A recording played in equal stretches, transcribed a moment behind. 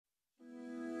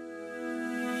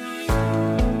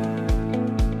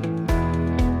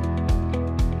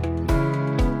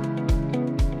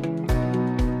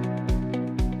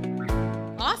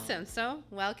Hello,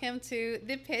 welcome to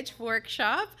the pitch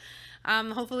workshop.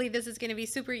 Hopefully this is going to be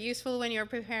super useful when you're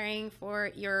preparing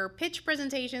for your pitch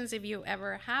presentations, if you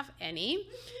ever have any.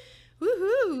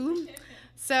 Woohoo!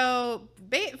 So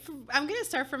I'm going to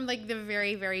start from like the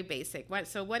very, very basic.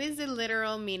 What is the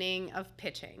literal meaning of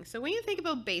pitching? So when you think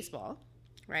about baseball,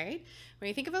 right? When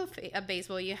you think about a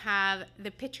baseball, you have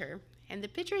the pitcher, and the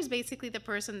pitcher is basically the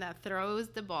person that throws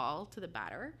the ball to the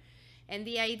batter. And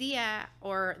the idea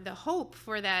or the hope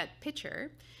for that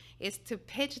pitcher is to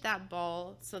pitch that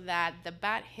ball so that the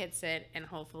bat hits it and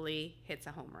hopefully hits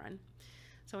a home run.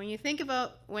 So when you think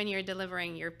about when you're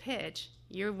delivering your pitch,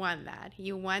 you want that.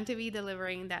 You want to be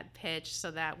delivering that pitch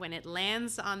so that when it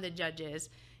lands on the judges,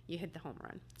 you hit the home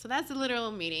run. So that's the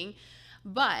literal meaning,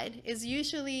 but it's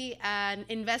usually an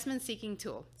investment seeking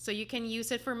tool. So you can use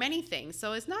it for many things.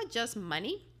 So it's not just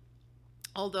money,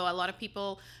 although a lot of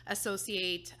people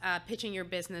associate pitching your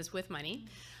business with money.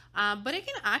 But it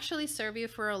can actually serve you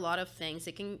for a lot of things.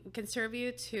 It can serve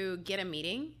you to get a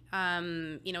meeting.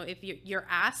 If your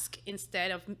ask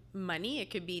instead of money, it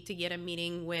could be to get a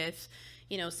meeting with,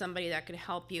 somebody that could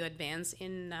help you advance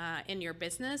in your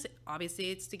business.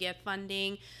 Obviously, it's to get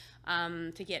funding,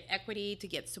 to get equity, to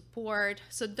get support.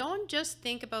 So don't just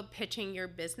think about pitching your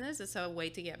business as a way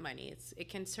to get money. It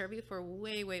can serve you for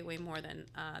way, way, way more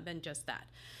than just that.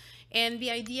 And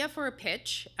the idea for a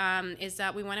pitch is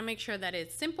that we want to make sure that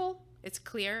it's simple, it's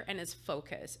clear, and it's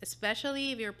focused,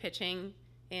 especially if you're pitching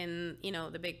in,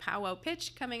 the big powwow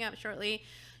pitch coming up shortly.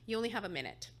 You only have a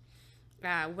minute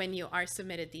when you are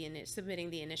submitting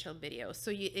the initial video.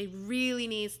 So it really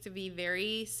needs to be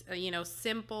very,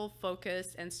 simple,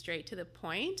 focused, and straight to the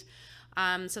point,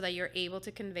 so that you're able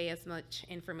to convey as much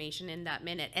information in that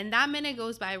minute. And that minute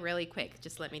goes by really quick,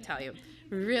 just let me tell you,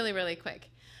 really, really quick.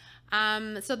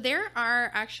 So there are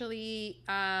actually,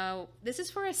 this is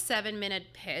for a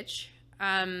 7-minute pitch,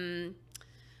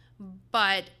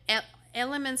 but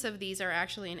elements of these are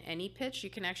actually in any pitch. You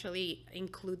can actually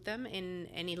include them in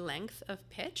any length of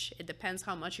pitch. It depends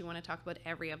how much you want to talk about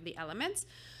every of the elements.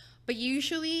 But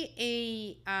usually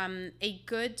a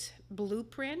good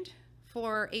blueprint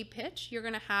for a pitch, you're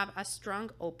going to have a strong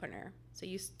opener. So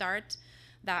you start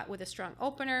that with a strong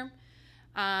opener.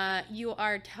 You're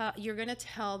going to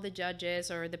tell the judges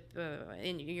or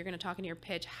you're going to talk in your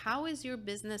pitch, how is your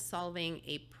business solving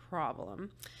a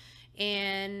problem?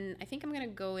 And I think I'm going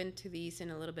to go into these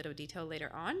in a little bit of detail later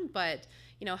on, but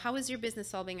how is your business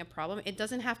solving a problem? It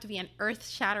doesn't have to be an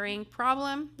earth-shattering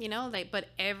problem, but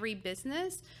every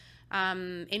business,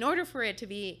 in order for it to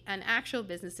be an actual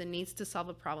business, it needs to solve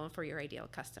a problem for your ideal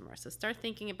customer. So start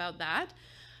thinking about that.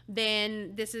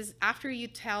 Then this is after you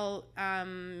tell,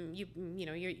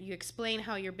 you explain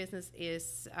how your business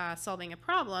is solving a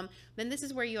problem, then this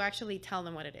is where you actually tell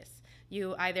them what it is.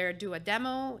 You either do a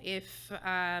demo if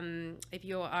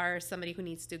you are somebody who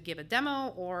needs to give a demo,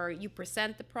 or you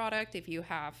present the product if you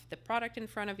have the product in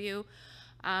front of you.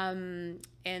 And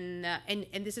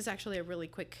this is actually a really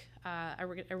quick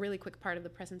part of the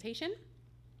presentation.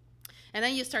 And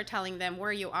then you start telling them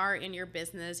where you are in your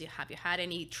business. Have you had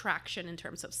any traction in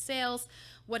terms of sales?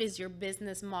 What is your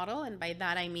business model? And by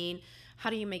that, I mean, how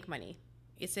do you make money?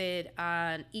 Is it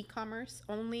e-commerce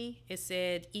only? Is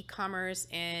it e-commerce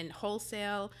and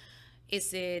wholesale?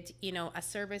 Is it, a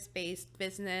service-based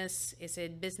business? Is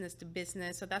it business to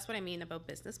business? So that's what I mean about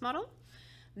business model.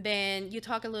 Then you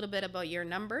talk a little bit about your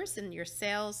numbers and your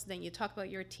sales. Then you talk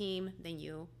about your team. Then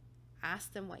you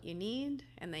ask them what you need,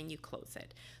 and then you close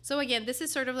it. So again, this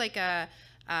is sort of like the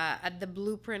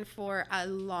blueprint for a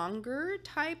longer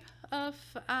type of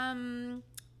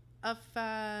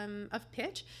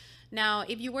pitch. Now,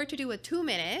 if you were to do a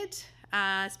 2-minute,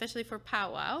 especially for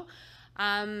powwow,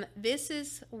 this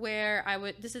is where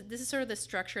this is sort of the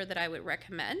structure that I would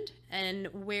recommend and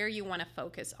where you want to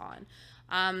focus on.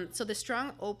 So the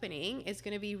strong opening is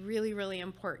going to be really, really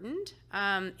important.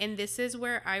 And this is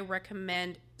where I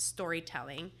recommend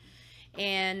storytelling.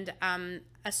 And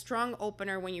a strong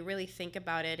opener, when you really think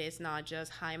about it, is not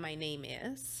just, hi, my name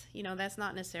is, that's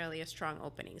not necessarily a strong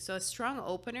opening. So a strong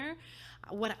opener,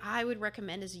 what I would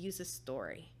recommend is use a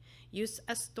story. Use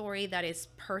a story that is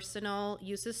personal.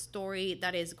 Use a story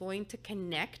that is going to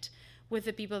connect with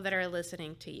the people that are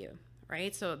listening to you,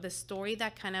 right? So the story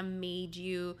that kind of made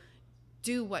you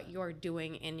do what you're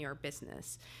doing in your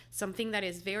business. Something that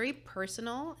is very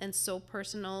personal, and so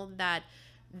personal that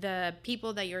the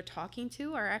people that you're talking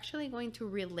to are actually going to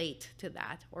relate to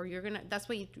that, or that's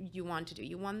what you want to do.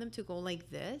 You want them to go like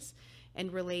this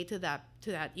and relate to that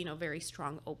very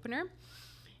strong opener.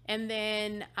 And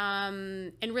then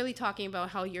and really talking about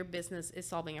how your business is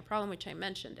solving a problem, which I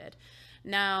mentioned it.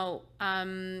 Now,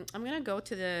 I'm going to go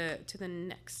to the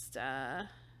next,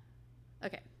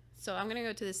 okay. So I'm going to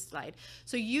go to this slide.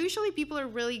 So usually people are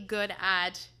really good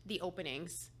at the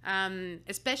openings,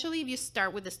 especially if you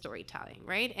start with the storytelling,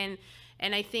 right? And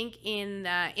I think in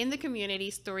the community,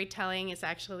 storytelling is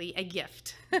actually a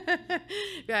gift.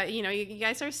 You know, you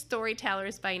guys are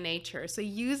storytellers by nature, so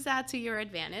use that to your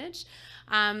advantage.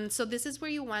 So this is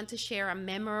where you want to share a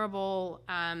memorable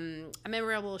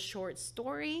short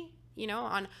story, you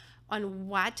know, on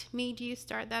what made you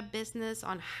start that business,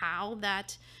 on how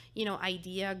that, you know,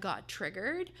 idea got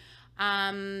triggered.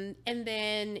 And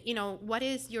then, you know, what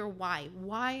is your why?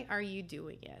 Why are you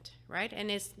doing it, right? And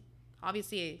it's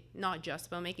obviously not just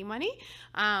about making money,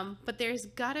 but there's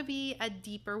got to be a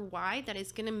deeper why that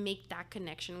is going to make that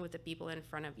connection with the people in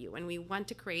front of you. And we want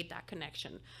to create that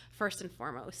connection first and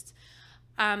foremost.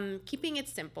 Keeping it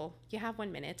simple, you have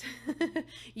 1 minute.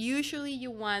 Usually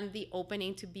you want the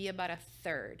opening to be about a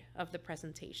third of the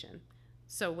presentation.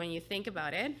 So when you think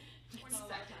about it, 20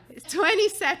 seconds. 20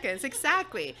 seconds,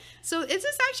 exactly. So this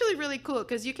is actually really cool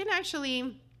because you can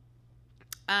actually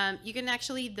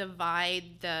divide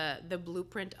the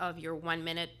blueprint of your 1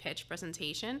 minute pitch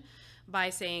presentation by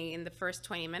saying in the first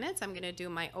 20 minutes, I'm going to do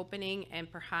my opening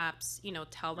and perhaps, you know,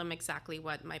 tell them exactly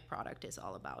what my product is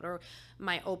all about, or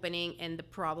my opening and the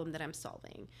problem that I'm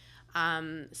solving.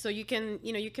 So you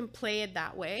can play it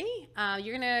that way.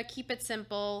 You're going to keep it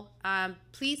simple.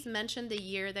 Please mention the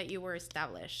year that you were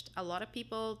established. A lot of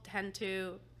people tend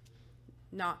to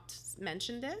not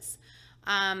mention this.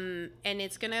 And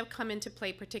it's going to come into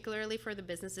play particularly for the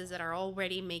businesses that are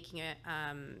already making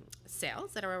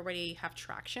sales, that already have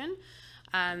traction.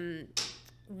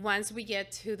 Once we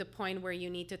get to the point where you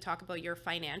need to talk about your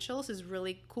financials, it's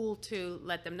really cool to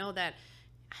let them know that,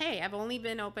 hey, I've only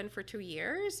been open for 2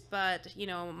 years, but you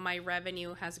know, my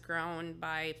revenue has grown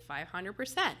by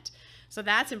 500%. So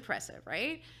that's impressive,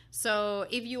 right? So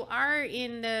if you are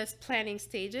in the planning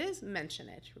stages, mention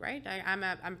it, right?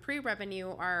 I'm pre-revenue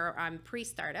or I'm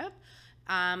pre-startup,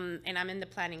 and I'm in the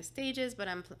planning stages, but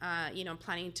I'm you know,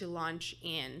 planning to launch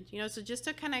in, you know, so just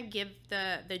to kind of give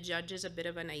the judges a bit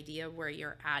of an idea of where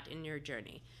you're at in your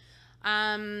journey.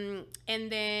 And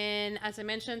then, as I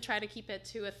mentioned, try to keep it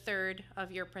to a third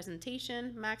of your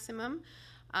presentation maximum.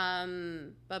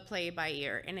 But play it by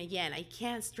ear. And again, I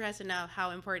can't stress enough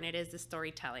how important it is, the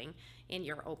storytelling in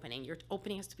your opening. Your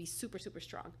opening has to be super, super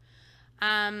strong.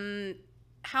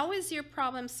 How is your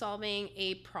problem solving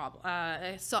a problem?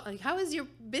 How is your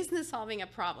business solving a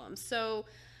problem? So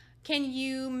can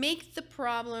you make the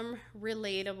problem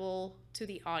relatable to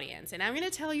the audience? And I'm going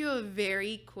to tell you a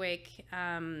very quick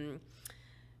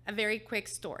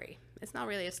story. It's not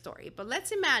really a story, but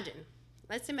let's imagine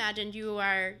you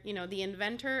are, you know, the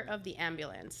inventor of the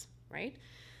ambulance, right?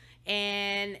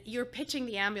 And you're pitching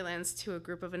the ambulance to a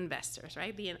group of investors,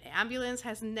 right? The ambulance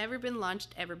has never been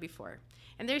launched ever before.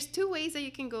 And there's 2 ways that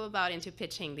you can go about into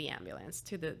pitching the ambulance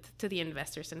to the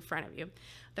investors in front of you.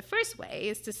 The first way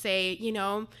is to say, you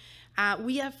know,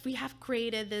 we have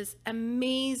created this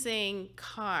amazing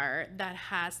car that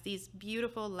has these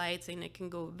beautiful lights and it can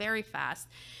go very fast.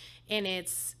 And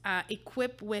it's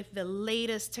equipped with the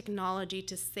latest technology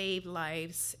to save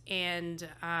lives, and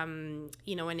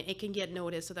you know, and it can get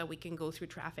noticed so that we can go through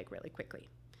traffic really quickly.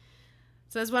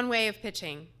 So that's one way of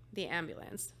pitching the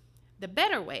ambulance. The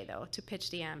better way, though, to pitch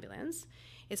the ambulance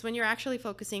is when you're actually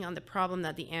focusing on the problem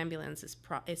that the ambulance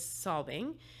is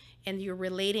solving, and you're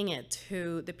relating it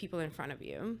to the people in front of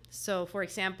you. So, for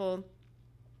example,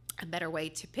 a better way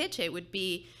to pitch it would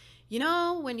be, you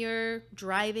know, when you're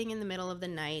driving in the middle of the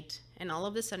night and all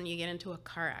of a sudden you get into a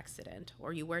car accident,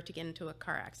 or you were to get into a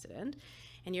car accident,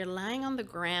 and you're lying on the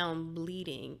ground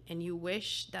bleeding and you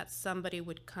wish that somebody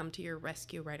would come to your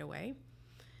rescue right away.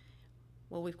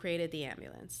 Well, we've created the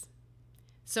ambulance.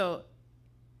 So,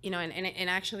 you know, and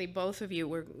actually both of you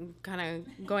were kind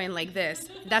of going like this.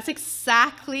 That's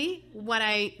exactly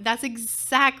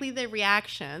the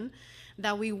reaction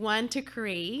that we want to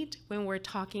create when we're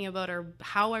talking about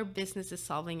how our business is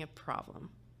solving a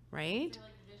problem, right? They're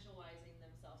like visualizing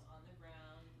themselves on the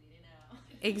ground, bleeding out.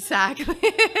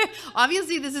 Exactly.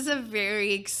 Obviously, this is a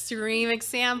very extreme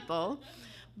example,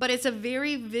 but it's a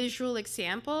very visual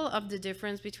example of the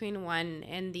difference between one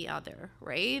and the other,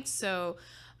 right? So,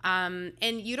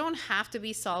 and you don't have to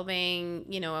be solving,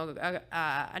 you know,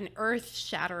 an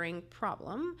earth-shattering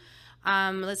problem.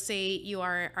 Let's say you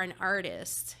are an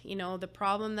artist, you know, the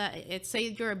problem say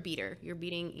you're a beater, you're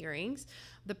beating earrings.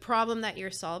 The problem that you're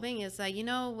solving is that, you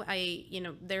know,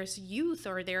 there's youth,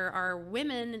 or there are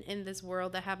women in this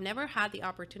world that have never had the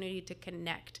opportunity to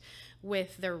connect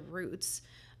with their roots,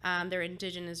 their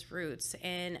indigenous roots.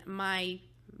 And my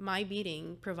my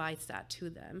beading provides that to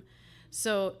them.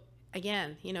 So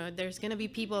again, you know, there's going to be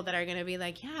people that are going to be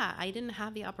like, yeah, I didn't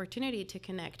have the opportunity to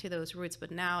connect to those roots,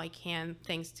 but now I can,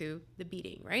 thanks to the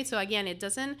beading, right? So again, it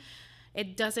doesn't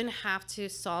have to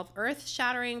solve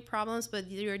earth-shattering problems,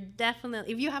 but you're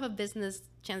definitely, if you have a business,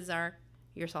 chances are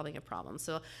you're solving a problem.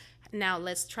 So now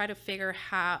let's try to figure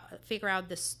out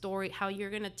the story, how you're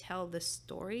going to tell the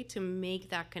story to make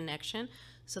that connection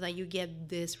so that you get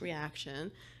this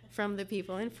reaction from the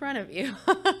people in front of you.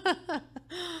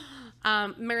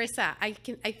 Marissa, I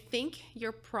think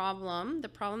your problem, the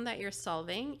problem that you're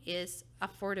solving is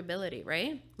affordability,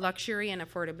 right? Luxury and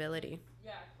affordability.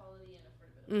 Yeah, quality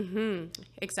and affordability. Mm-hmm.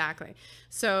 Exactly.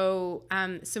 So,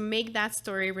 so make that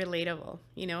story relatable.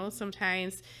 You know,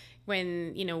 sometimes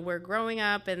when, you know, we're growing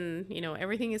up and, you know,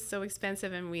 everything is so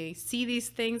expensive and we see these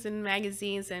things in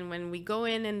magazines, and when we go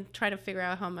in and try to figure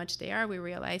out how much they are, we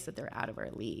realize that they're out of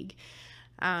our league.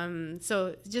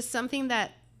 So just something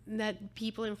that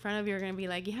people in front of you are going to be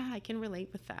like, yeah, I can relate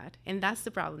with that. And that's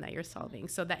the problem that you're solving.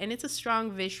 So that, and it's a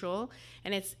strong visual,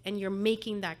 and you're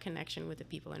making that connection with the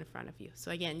people in front of you. So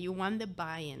again, you want the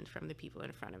buy-in from the people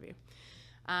in front of you.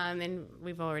 And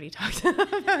we've already talked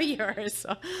about yours.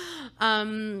 So,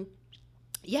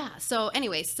 yeah. So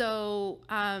anyway, so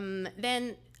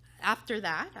then after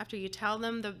that, after you tell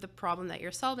them the problem that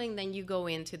you're solving, then you go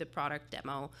into the product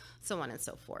demo, so on and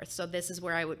so forth. So this is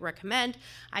where I would recommend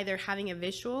either having a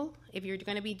visual, if you're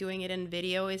going to be doing it in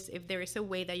video, is if there is a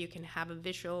way that you can have a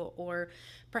visual, or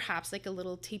perhaps like a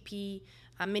little TP,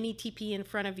 a mini TP in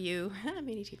front of you,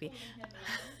 mini TP.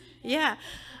 Yeah.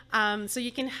 So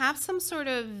you can have some sort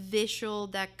of visual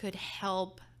that could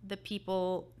help the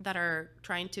people that are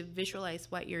trying to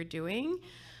visualize what you're doing.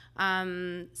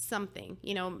 Something,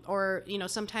 you know, or, you know,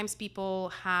 sometimes people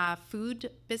have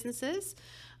food businesses.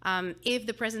 If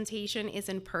the presentation is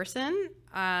in person,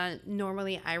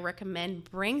 normally I recommend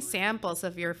bring samples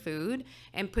of your food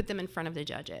and put them in front of the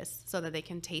judges so that they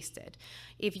can taste it.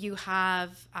 If you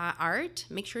have art,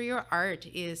 make sure your art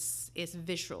is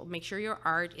visual. Make sure your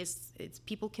art is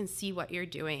people can see what you're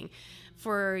doing.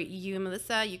 For you,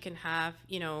 Melissa, you can have,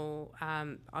 you know,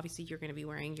 obviously you're going to be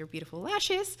wearing your beautiful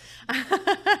lashes,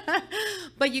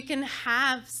 but you can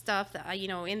have stuff that, you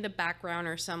know, in the background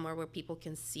or somewhere where people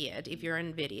can see it if you're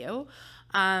in video.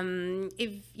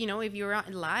 If, you know, if you're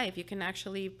live, you can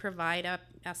actually provide a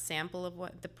sample of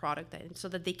what the product is so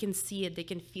that they can see it, they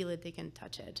can feel it, they can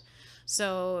touch it.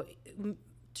 So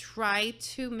try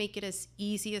to make it as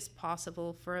easy as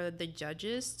possible for the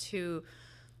judges to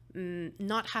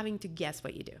not having to guess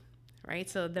what you do, right?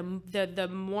 So the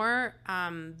more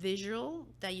visual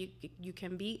that you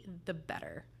can be, the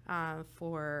better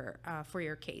for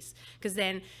your case. Because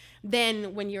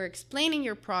then when you're explaining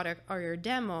your product or your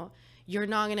demo, you're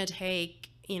not going to take,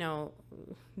 you know,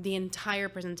 the entire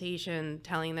presentation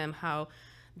telling them how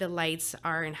the lights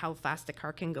are and how fast the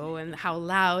car can go and how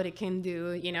loud it can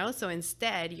do, you know. So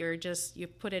instead, you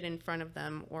put it in front of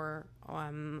them or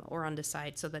on the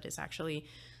side so that it's actually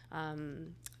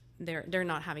they're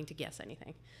not having to guess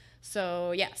anything.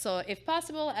 So yeah, so if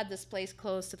possible, at this place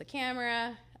close to the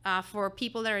camera. For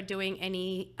people that are doing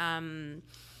any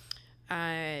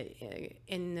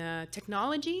in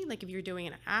technology, like if you're doing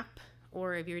an app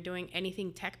or if you're doing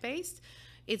anything tech-based,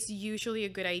 it's usually a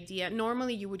good idea.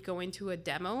 Normally you would go into a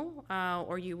demo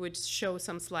or you would show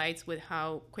some slides with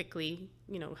how quickly,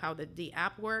 you know, how the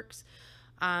app works.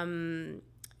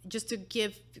 Just to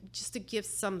give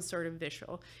some sort of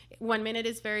visual. 1 minute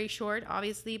is very short,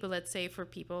 obviously, but let's say for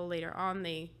people later on,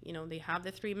 they have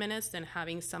the 3 minutes, then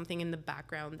having something in the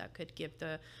background that could give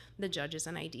the judges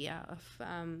an idea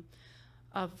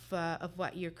of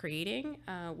what you're creating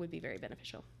would be very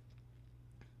beneficial.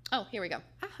 Oh, here we go.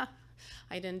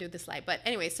 I didn't do the slide, but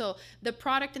anyway, so the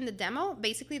product and the demo,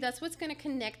 basically that's what's going to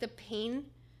connect the pain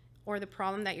or the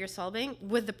problem that you're solving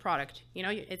with the product. You know,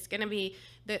 it's going to be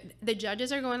the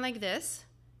judges are going like this,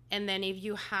 and then if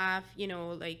you have, you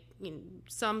know, like, you know,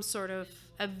 some sort of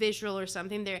a visual or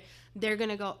something, they're going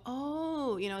to go,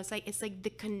 oh, you know, it's like the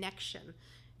connection.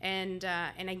 And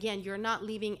again, you're not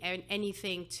leaving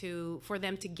anything for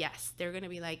them to guess. They're going to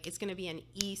be like, it's going to be an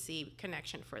easy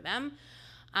connection for them.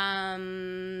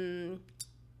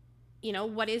 You know,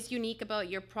 what is unique about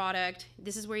your product?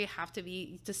 This is where you have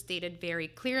to state it very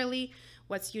clearly.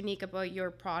 What's unique about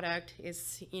your product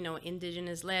is, you know,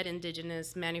 indigenous led,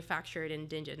 indigenous manufactured,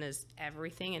 indigenous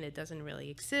everything, and it doesn't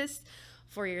really exist.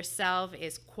 For yourself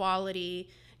is quality,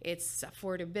 it's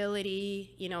affordability,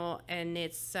 you know, and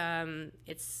it's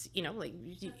you know, like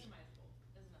Customizable is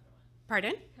another one.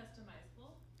 Pardon? Customizable.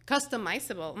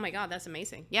 Customizable. Oh my God, that's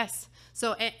amazing. Yes.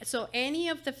 So, so any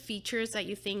of the features that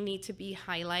you think need to be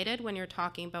highlighted when you're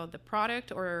talking about the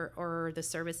product or the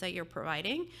service that you're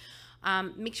providing,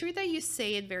 make sure that you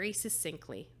say it very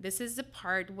succinctly. This is the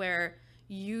part where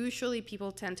usually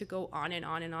people tend to go on and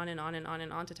on and on and on and on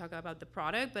and on to talk about the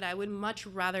product, but I would much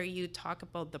rather you talk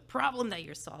about the problem that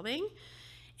you're solving,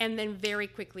 and then very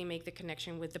quickly make the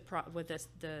connection with the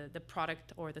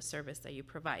product or the service that you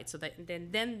provide. So that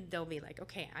then they'll be like,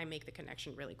 okay, I make the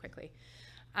connection really quickly.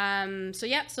 So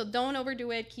yeah, so don't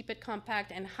overdo it. Keep it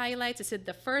compact and highlights. Is it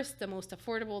the first, the most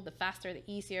affordable, the faster, the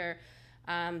easier,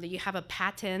 that you have a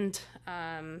patent,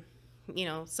 you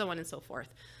know, so on and so forth.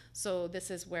 So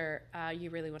this is where you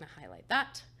really want to highlight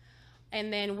that.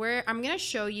 And then where I'm going to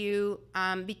show you,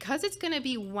 because it's going to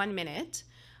be 1 minute,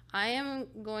 I am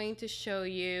going to show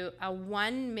you a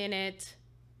 1 minute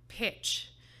pitch.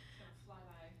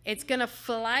 It's gonna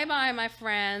fly by, my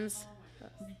friends,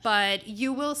 but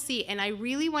you will see. And I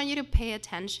really want you to pay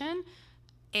attention,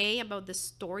 about the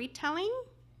storytelling,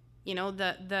 you know,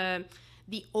 the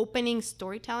opening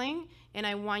storytelling. And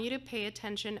I want you to pay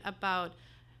attention about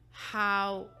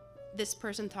how this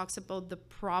person talks about the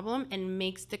problem and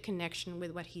makes the connection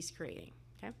with what he's creating.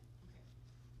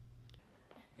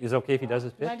 Is it okay if he does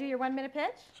his pitch? Want to do your 1 minute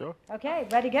pitch? Sure. Okay,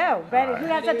 ready, go. Ready. Right. Who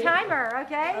has a timer?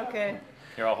 Okay. Okay.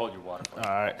 Here, I'll hold your water for you.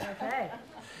 All right. Okay.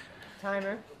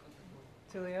 Timer.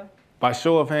 Tulio. By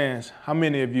show of hands, how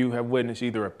many of you have witnessed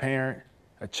either a parent,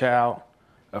 a child,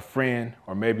 a friend,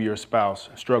 or maybe your spouse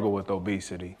struggle with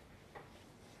obesity?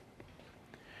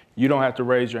 You don't have to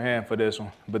raise your hand for this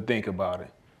one, but think about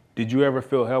it. Did you ever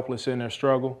feel helpless in their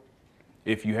struggle?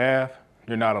 If you have,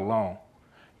 you're not alone.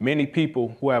 Many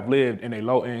people who have lived in a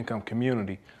low-income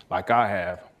community, like I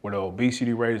have, where the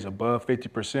obesity rate is above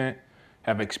 50%,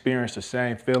 have experienced the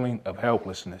same feeling of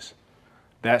helplessness.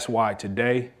 That's why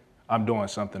today, I'm doing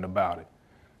something about it.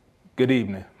 Good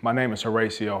evening. My name is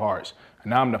Horatio Harts,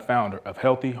 and I'm the founder of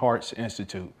Healthy Hearts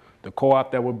Institute, the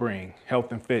co-op that will bring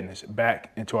health and fitness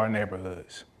back into our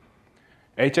neighborhoods.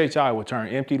 HHI will turn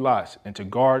empty lots into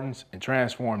gardens and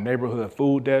transform neighborhood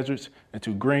food deserts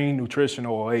into green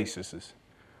nutritional oases.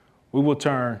 We will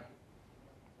turn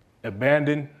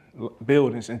abandoned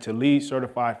buildings into LEED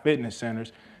certified fitness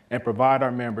centers and provide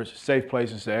our members safe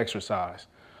places to exercise.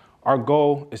 Our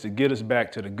goal is to get us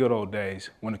back to the good old days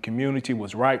when the community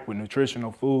was ripe with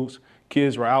nutritional foods,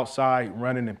 kids were outside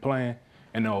running and playing,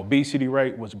 and the obesity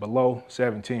rate was below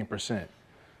 17%.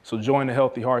 So join the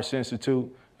Healthy Hearts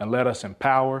Institute and let us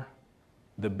empower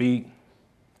the beat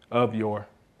of your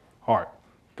heart.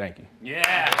 Thank you.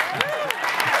 Yeah.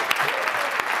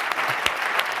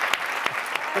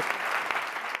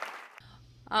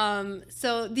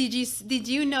 So did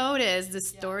you notice the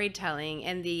storytelling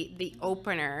and the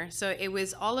opener? So it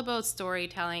was all about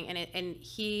storytelling, and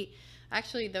he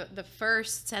actually the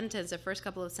first sentence, the first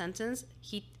couple of sentences,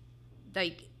 he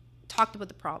like talked about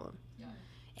the problem. Yeah.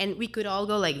 And we could all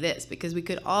go like this because we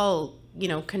could all, you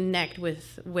know, connect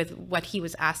with what he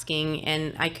was asking,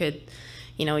 and I could,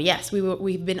 you know, yes,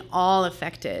 we've been all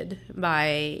affected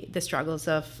by the struggles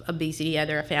of obesity,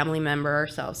 either a family member,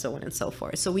 ourselves, so on and so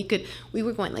forth. So we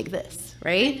were going like this,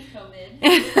 right? COVID.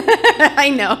 I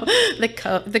know, the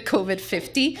COVID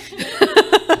 50.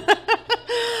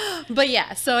 But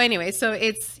yeah, so anyway, so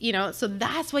it's, you know, so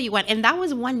that's what you want. And that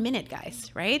was 1 minute,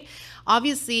 guys, right?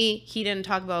 Obviously, he didn't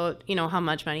talk about, you know, how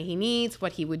much money he needs,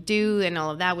 what he would do, and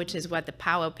all of that, which is what the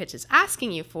powwow pitch is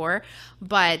asking you for.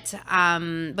 But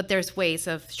there's ways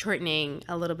of shortening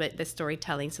a little bit the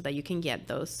storytelling so that you can get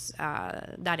those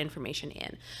that information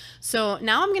in. So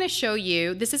now I'm going to show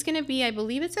you. This is going to be, I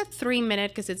believe, it's a 3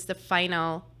 minute because it's the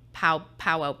final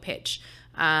powwow pitch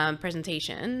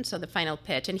presentation. So the final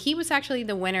pitch, and he was actually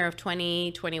the winner of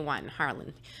 2021,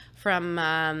 Harlan, from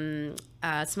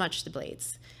Smudge the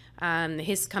Blades.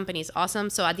 His company is awesome.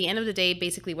 So at the end of the day,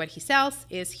 basically what he sells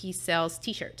is he sells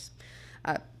t-shirts.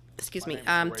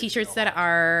 T-shirts that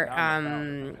are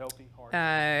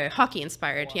hockey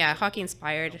inspired. Yeah, hockey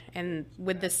inspired. And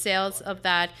with the sales of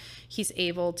that, he's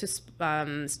able to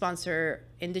sponsor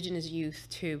Indigenous youth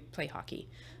to play hockey.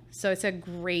 So it's a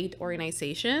great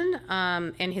organization,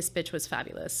 and his pitch was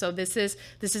fabulous. So this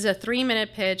is a 3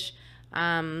 minute pitch.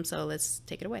 So let's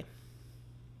take it away.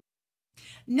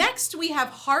 Next, we have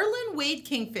Harlan Wade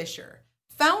Kingfisher,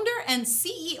 founder and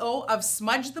CEO of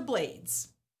Smudge the Blades.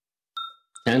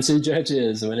 Answer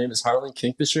judges. My name is Harlan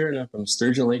Kingfisher, and I'm from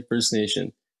Sturgeon Lake First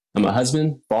Nation. I'm a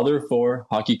husband, father of 4,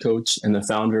 hockey coach, and the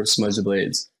founder of Smudge the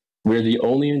Blades. We're the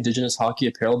only Indigenous hockey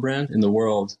apparel brand in the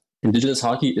world. Indigenous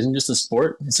hockey isn't just a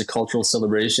sport, it's a cultural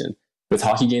celebration, with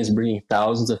hockey games bringing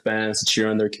thousands of fans to cheer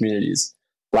on their communities.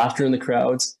 laughter in the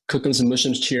crowds, Cookums and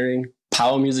Mushums cheering,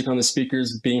 pow music on the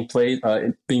speakers being played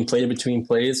in between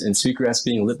plays, and sweetgrass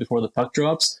being lit before the puck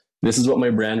drops. This is what my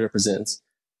brand represents.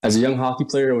 As a young hockey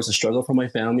player, it was a struggle for my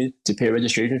family to pay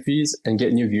registration fees and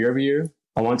get new gear every year.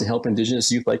 I want to help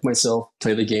Indigenous youth like myself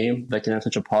play the game that can have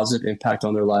such a positive impact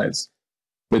on their lives.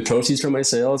 With proceeds from my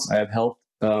sales, I have helped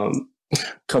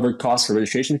cover costs for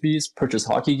registration fees, purchased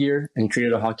hockey gear, and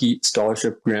created a hockey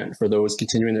scholarship grant for those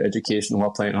continuing their education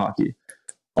while playing hockey.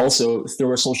 Also, through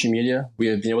our social media, we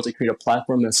have been able to create a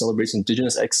platform that celebrates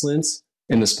Indigenous excellence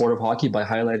in the sport of hockey by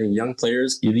highlighting young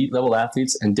players, elite level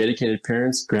athletes, and dedicated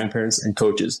parents, grandparents, and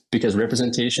coaches, because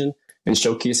representation and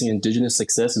showcasing Indigenous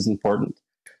success is important.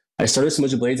 I started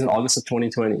Smudge Blades in August of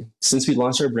 2020. Since we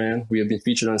launched our brand, we have been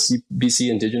featured on CBC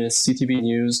Indigenous, CTV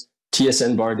News,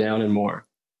 TSN Bar Down, and more.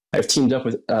 I've teamed up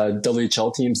with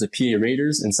WHL teams, the PA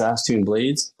Raiders and Saskatoon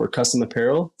Blades, for custom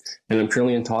apparel, and I'm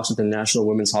currently in talks with the National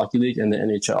Women's Hockey League and the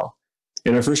NHL.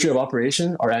 In our first year of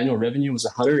operation, our annual revenue was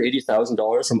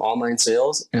 $180,000 from online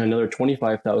sales and another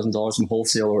 $25,000 from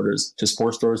wholesale orders to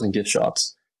sports stores and gift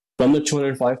shops. From the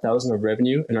 $205,000 of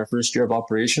revenue in our first year of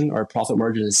operation, our profit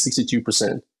margin is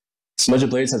 62%. Smudge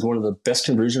Blades has one of the best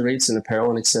conversion rates in apparel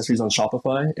and accessories on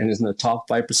Shopify and is in the top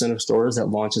 5% of stores that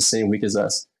launch the same week as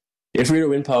us. If we were to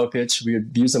win Power Pitch, we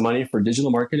would use the money for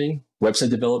digital marketing, website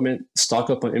development, stock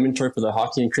up on inventory for the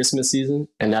hockey and Christmas season,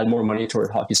 and add more money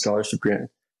toward hockey scholarship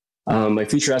grant. My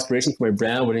future aspirations for my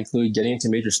brand would include getting into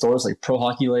major stores like Pro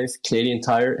Hockey Life, Canadian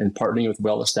Tire, and partnering with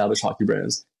well-established hockey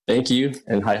brands. Thank you,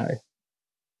 and hi.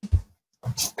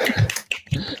 All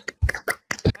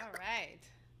right.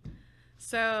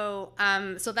 So,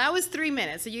 so that was 3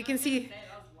 minutes. So you can see,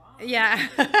 yeah.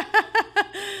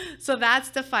 So that's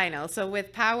the final. So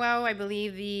with Powwow, I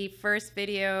believe the first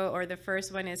video or the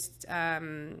first one is,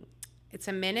 it's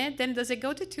a minute. Then does it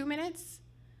go to 2 minutes?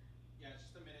 Yeah, it's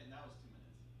just a minute, and that was 2 minutes.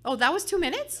 Oh, that was 2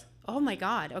 minutes? Oh my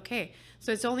God. Okay.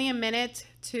 So it's only a minute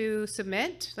to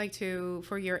submit, like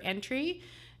for your entry.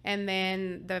 And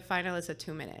then the final is a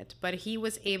 2 minute. But he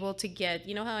was able to get,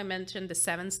 you know how I mentioned the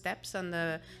 7 steps on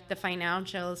the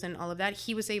financials and all of that?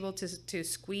 He was able to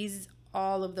squeeze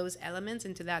all of those elements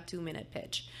into that 2 minute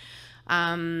pitch.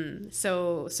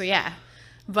 So yeah,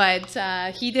 but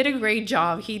he did a great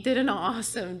job. He did an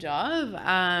awesome job.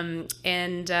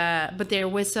 But there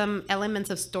was some elements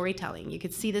of storytelling. You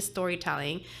could see the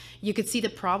storytelling. You could see the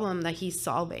problem that he's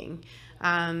solving.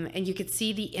 And you could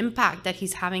see the impact that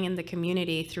he's having in the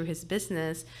community through his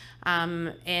business.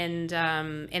 And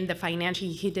the financial,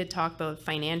 he did talk about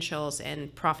financials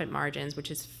and profit margins,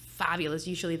 which is fabulous.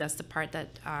 Usually that's the part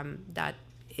that that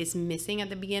is missing at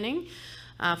the beginning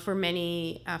for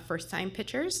many first-time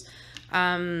pitchers.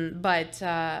 But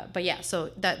yeah,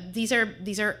 so that these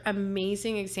are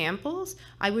amazing examples.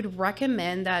 I would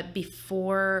recommend that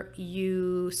before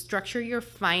you structure your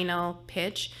final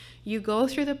pitch, you go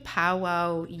through the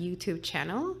Powwow YouTube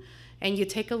channel and you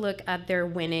take a look at their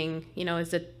winning,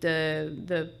 is it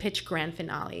the pitch grand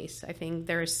finales. I think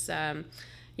there's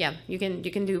yeah, you can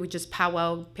do just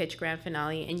Powwow pitch grand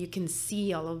finale, and you can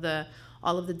see all of the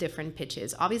different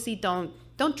pitches. Obviously, don't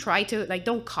try to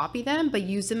don't copy them, but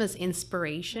use them as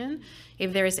inspiration.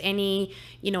 If there's any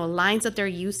lines that they're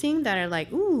using that are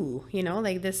like, ooh,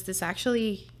 like this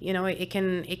actually, it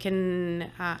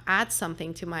can add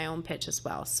something to my own pitch as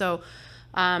well. So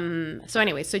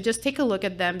anyway, so just take a look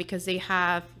at them, because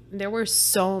there were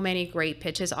so many great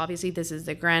pitches. Obviously, this is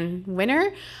the grand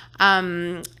winner.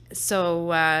 Just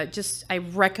I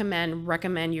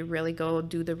recommend you really go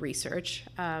do the research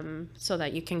so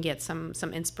that you can get some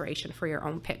inspiration for your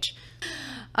own pitch.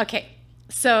 Okay,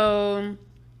 so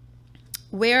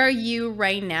where are you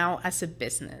right now as a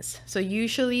business? So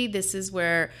usually this is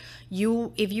where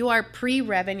if you are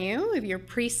pre-revenue, if you're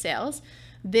pre-sales,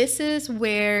 this is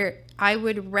where I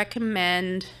would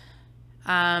recommend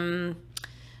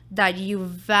that you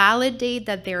validate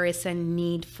that there is a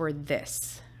need for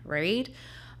this, right?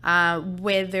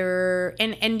 Whether,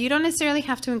 and you don't necessarily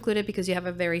have to include it because you have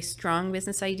a very strong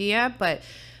business idea, but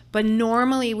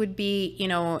normally it would be,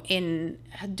 in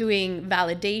doing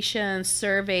validation,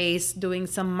 surveys, doing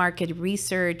some market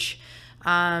research.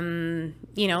 There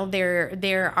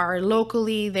are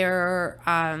locally, some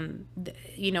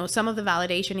of the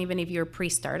validation, even if you're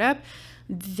pre-startup,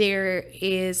 there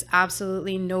is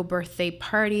absolutely no birthday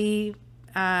party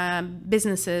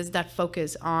businesses that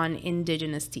focus on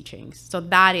Indigenous teachings. So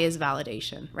that is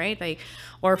validation, right?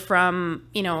 Or from,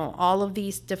 all of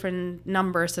these different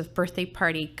numbers of birthday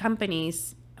party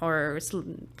companies or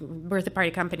birthday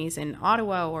party companies in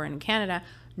Ottawa or in Canada,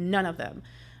 none of them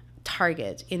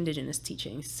target Indigenous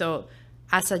teachings. So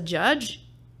as a judge,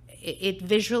 it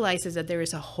visualizes that there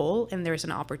is a hole and there's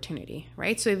an opportunity,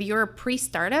 right? So if you're a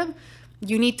pre-startup,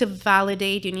 you need to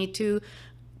validate, you need to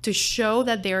show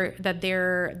that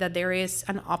there is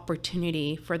an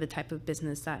opportunity for the type of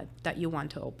business that you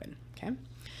want to open. Okay.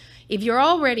 If you're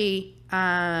already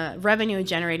revenue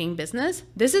generating business,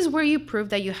 this is where you prove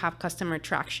that you have customer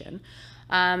traction.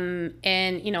 And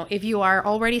if you are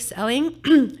already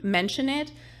selling, mention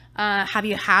it. Have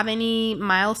you have any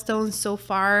milestones so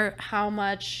far? How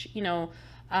much, what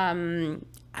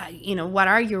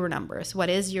are your numbers? What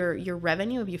is your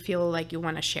revenue? If you feel like you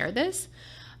want to share this.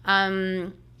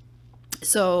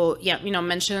 So yeah,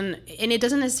 mention, and it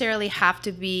doesn't necessarily have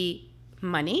to be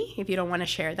money if you don't want to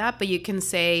share that, but you can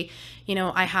say,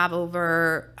 I have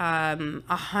over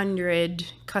 100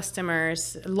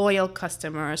 customers, loyal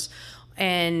customers,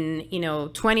 and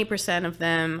 20% of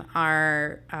them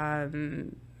are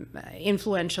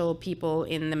influential people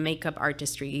in the makeup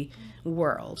artistry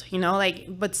world,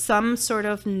 but some sort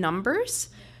of numbers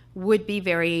would be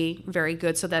very, very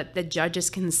good, so that the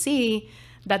judges can see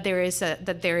that there is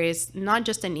not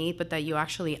just a need, but that you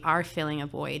actually are filling a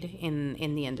void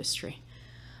in the industry.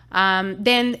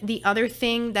 Then the other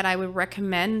thing that I would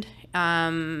recommend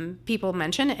people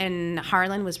mention, and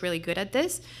Harlan was really good at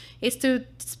this, is to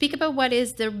speak about what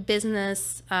is their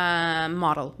business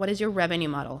model. What is your revenue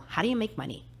model? How do you make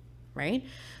money, right?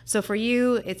 So for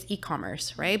you, it's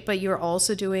e-commerce, right? But you're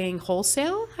also doing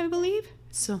wholesale, I believe.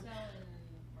 So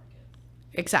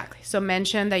exactly. So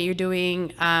mention that you're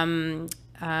doing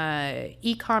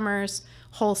e-commerce,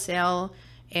 wholesale,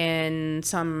 and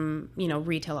some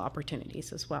retail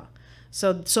opportunities as well.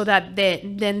 So that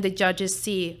then the judges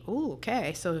see, oh,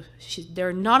 okay, so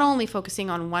they're not only focusing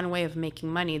on one way of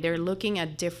making money, they're looking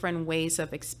at different ways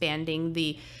of expanding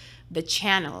the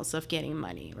channels of getting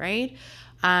money, right?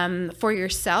 For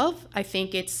yourself, I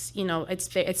think it's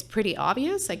pretty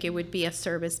obvious. Like, it would be a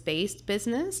service-based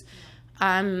business.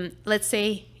 Let's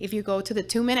say if you go to the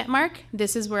 2-minute mark,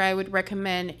 this is where I would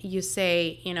recommend you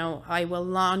say, I will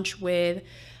launch with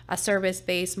a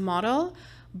service-based model,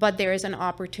 but there is an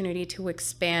opportunity to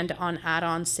expand on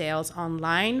add-on sales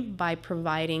online by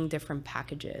providing different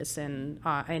packages and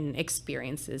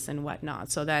experiences and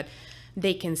whatnot, so that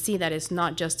they can see that it's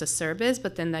not just a service,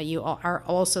 but then that you are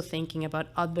also thinking about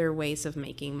other ways of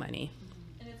making money.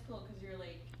 And it's cool because you're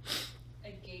like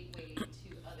a gateway to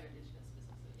other Indigenous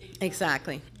businesses.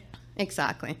 Exactly. Yeah.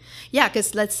 Exactly. Yeah,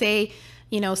 because let's say,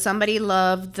 somebody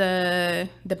loved the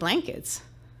blankets.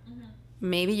 Mm-hmm.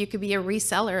 Maybe you could be a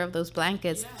reseller of those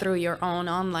blankets through your own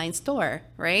online store,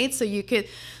 right? So you could.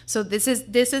 So this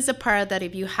is a part that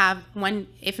if you have when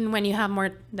you have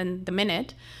more than the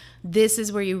minute, this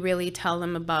is where you really tell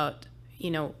them about,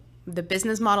 the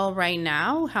business model right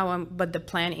now, but the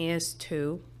plan is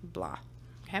to blah.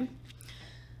 Okay.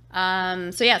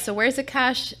 So where's the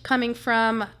cash coming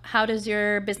from? How does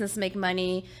your business make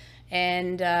money?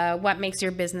 And what makes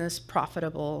your business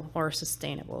profitable or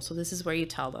sustainable? So this is where you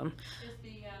tell them.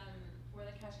 Is where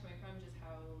the cash coming from just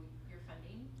how you're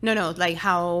funding? No, like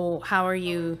how are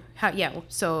you?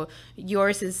 So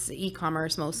yours is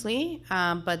e-commerce mostly,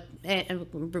 but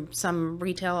some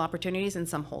retail opportunities and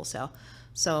some wholesale.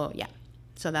 So yeah,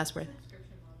 so that's where.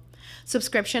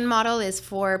 Subscription model is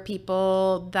for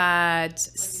people that,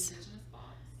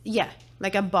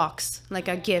 like a box, like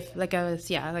a gift, like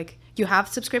you have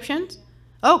subscriptions.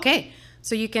 Okay,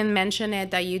 so you can mention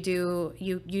it that you do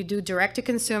direct to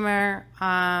consumer.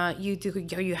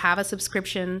 You have a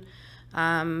subscription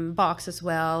box as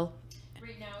well.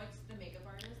 Right now, it's the makeup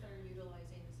artists that are utilizing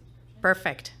the subscription.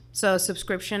 Perfect. So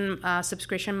subscription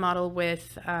model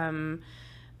with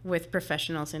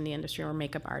professionals in the industry or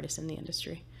makeup artists in the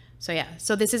industry. So yeah,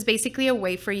 so this is basically a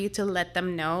way for you to let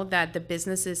them know that the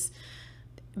business it's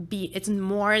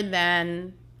more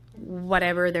than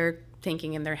whatever they're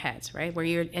thinking in their heads, right?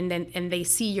 Where and they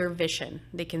see your vision.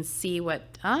 They can see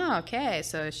okay,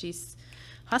 so she's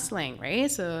hustling,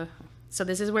 right? So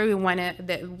this is where we want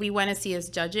to see as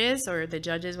judges, or the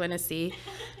judges want to see.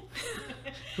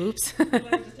 Oops.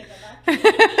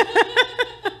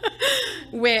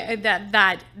 Where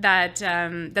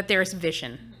that there's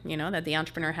vision. That the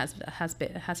entrepreneur has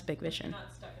a big vision.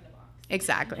 Not stuck in a box.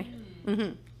 Exactly.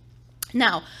 Mm-hmm.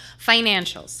 Now,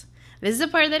 financials. This is a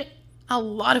part that a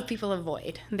lot of people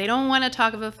avoid. They don't want to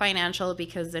talk about financial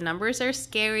because the numbers are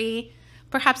scary.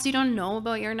 Perhaps you don't know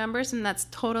about your numbers, and that's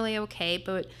totally okay.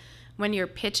 But when you're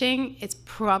pitching, it's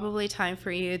probably time for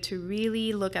you to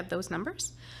really look at those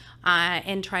numbers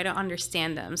and try to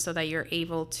understand them so that you're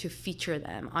able to feature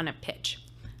them on a pitch.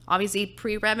 Obviously,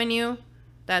 pre-revenue.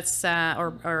 That's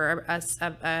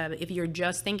if you're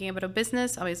just thinking about a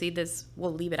business, obviously this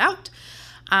will leave it out.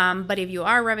 But if you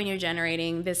are revenue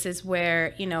generating, this is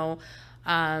where, where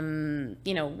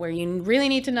you really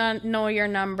need to know your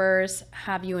numbers.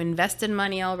 Have you invested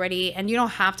money already? And you don't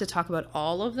have to talk about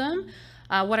all of them.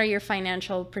 What are your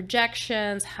financial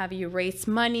projections? Have you raised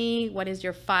money? What is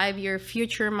your 5-year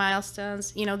future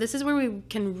milestones? This is where we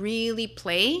can really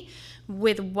play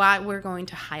with what we're going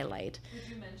to highlight. Would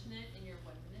you mention it in your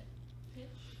 1-minute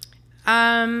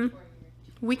pitch?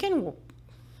 We can work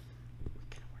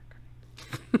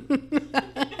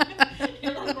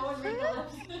You're like, go and read the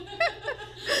lips.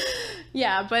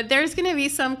 Yeah, but there's going to be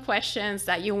some questions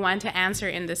that you want to answer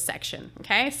in this section.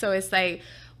 Okay, so it's like,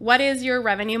 what is your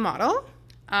revenue model?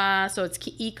 So it's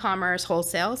e-commerce,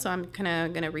 wholesale. So I'm kind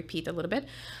of going to repeat a little bit.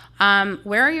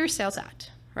 Where are your sales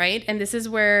at, right? And this is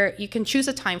where you can choose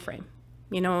a time frame.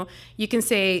 You can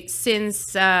say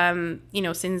since I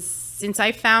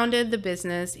founded the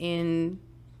business in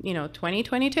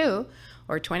 2022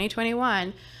 or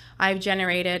 2021, I've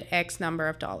generated X number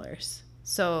of dollars.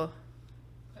 So,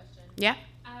 Question. yeah.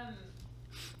 I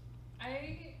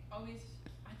think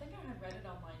I had read it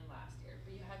online last year,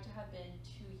 but you had to have been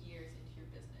 2 years into your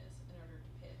business in order to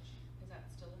pitch. Is that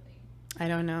still a thing? I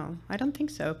don't know. I don't think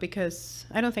so. Yeah, because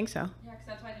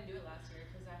that's why I didn't do it last year,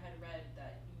 because I had read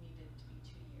that you needed to be 2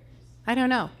 years. I don't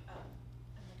know.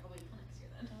 I'm like, I'll wait till next year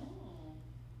then.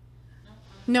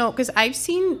 No, because I've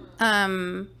seen,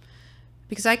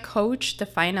 because I coach the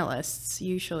finalists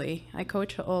usually. I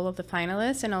coach all of the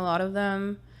finalists, and a lot of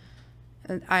them,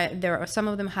 some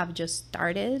of them have just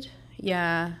started.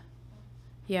 Yeah.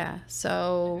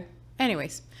 So,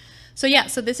 anyways, so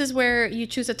this is where you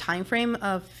choose a time frame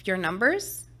of your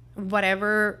numbers,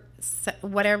 whatever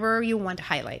you want to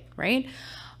highlight, right?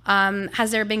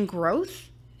 Has there been growth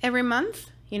every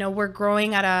month? We're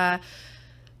growing at a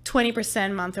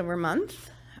 20% month over month,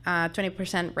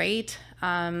 20% rate.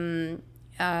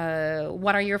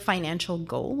 What are your financial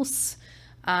goals?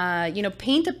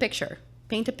 Paint a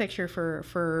picture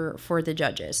for the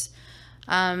judges.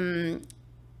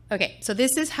 Okay, so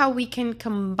this is how we can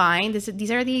combine this.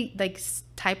 These are the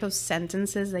type of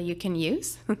sentences that you can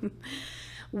use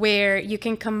where you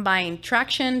can combine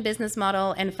traction, business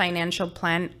model, and financial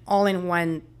plan all in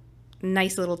one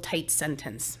nice little tight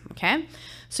sentence. Okay,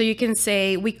 so you can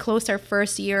say we closed our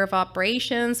first year of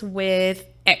operations with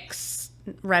X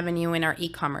revenue in our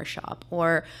e-commerce shop,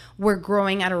 or we're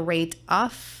growing at a rate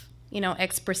of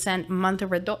X% month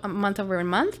over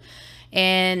month,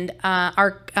 and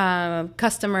our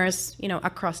customers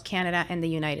across Canada and the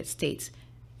United States.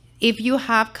 If you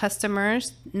have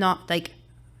customers not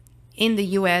in the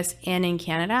US and in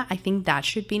Canada, I think that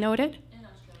should be noted.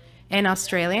 In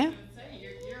Australia.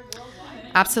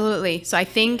 Absolutely. So I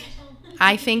think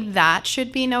that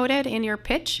should be noted in your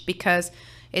pitch, because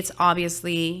it's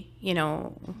obviously,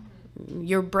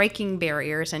 you're breaking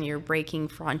barriers and you're breaking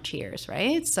frontiers,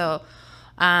 right? So,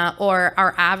 or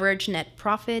our average net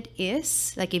profit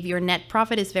is, if your net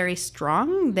profit is very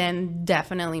strong, then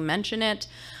definitely mention it.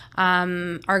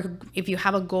 If you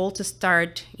have a goal to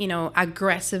start,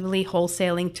 aggressively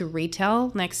wholesaling to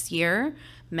retail next year,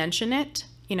 mention it.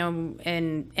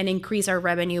 And increase our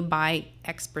revenue by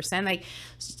X%.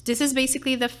 This is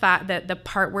basically the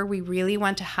part where we really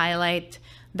want to highlight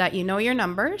that your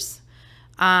numbers,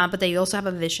 but that you also have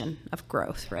a vision of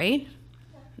growth, right?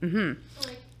 Yeah. Mm-hmm. So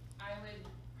I would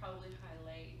probably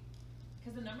highlight,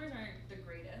 because the numbers aren't the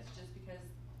greatest, just because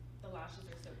the lashes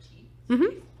are so cheap.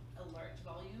 Mm-hmm. A large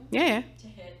volume. Yeah. To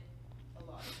hit a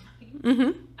lot of money.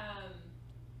 Mm-hmm.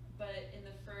 But in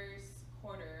the first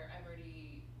quarter, I've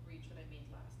already reached what I made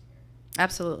last year.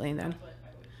 Absolutely, then. That's what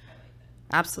I would highlight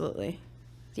then. Absolutely.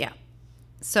 Yeah.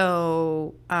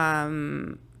 So,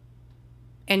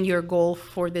 and your goal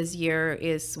for this year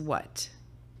is what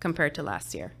compared to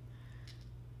last year?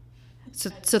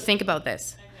 So think about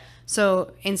this. Okay.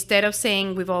 So instead of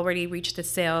saying we've already reached the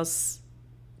sales,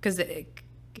 because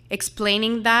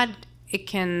explaining that, it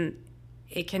can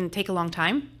take a long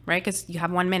time, right? Because you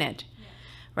have 1 minute,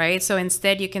 right? So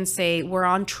instead you can say we're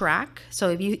on track. So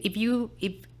if you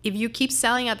keep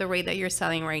selling at the rate that you're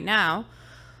selling right now,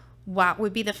 what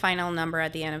would be the final number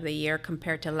at the end of the year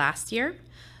compared to last year?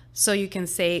 So you can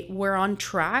say we're on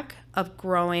track of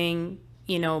growing,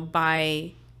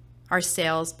 by our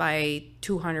sales by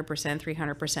 200%,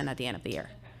 300% at the end of the year,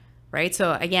 right?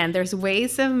 So again, there's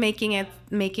ways of making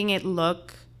it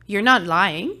look, you're not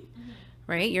lying,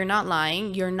 right? You're not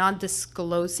lying. You're not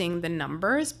disclosing the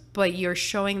numbers, but you're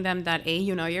showing them that A,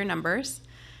 your numbers,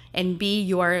 and B,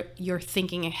 you're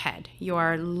thinking ahead.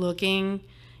 You're looking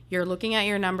at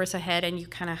your numbers ahead, and you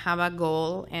kind of have a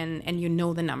goal, and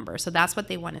the number. So that's what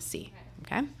they want to see.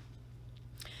 Okay.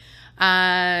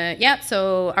 Yeah,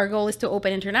 so our goal is to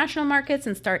open international markets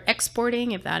and start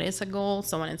exporting if that is a goal,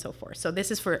 so on and so forth. So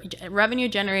this is for revenue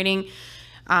generating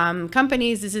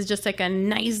companies. This is just like a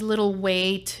nice little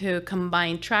way to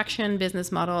combine traction,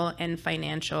 business model, and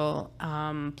financial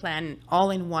plan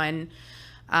all in one.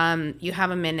 You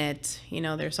have a minute, you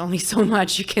know, there's only so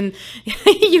much you can,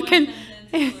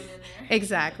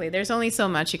 exactly. There's only so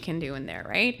much you can do in there,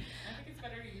 right? I think it's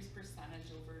better to use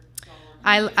percentage over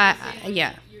dollar.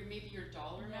 Yeah. Maybe your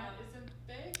dollar amount isn't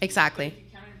big. Exactly. But if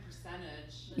you count in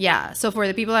percentage. Yeah. So for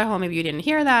the people at home, if you didn't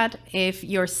hear that, if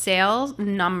your sales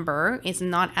number is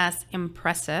not as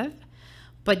impressive,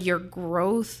 but your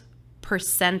growth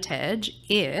percentage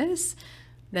is,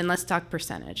 then let's talk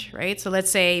percentage, right? So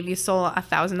let's say if you sold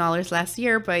 $1,000 last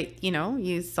year, but you know,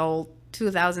 you sold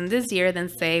 2,000 this year, then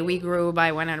say we grew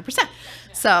by 100%.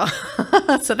 So,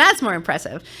 so that's more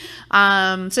impressive.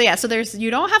 So yeah, so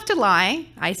you don't have to lie.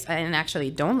 And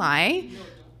actually don't lie,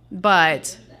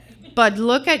 but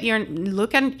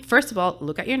first of all,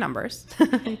 look at your numbers,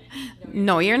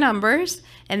 know your numbers,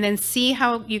 and then see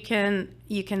how you can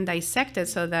dissect it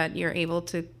so that you're able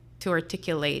to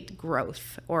articulate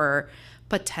growth or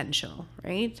potential,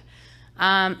 right?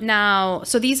 Now,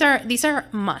 so these are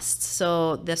musts.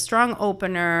 So the strong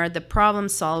opener, the problem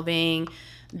solving,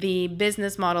 the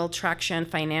business model, traction,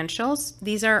 financials,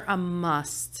 these are a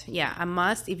must. Yeah, a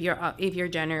must if you're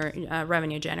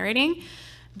revenue generating.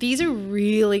 These are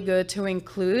really good to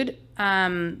include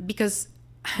because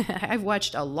I've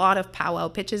watched a lot of powwow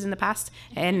pitches in the past,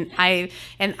 and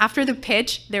after the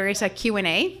pitch there is a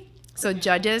Q&A. So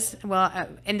judges, well,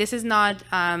 and this is not,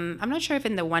 I'm not sure if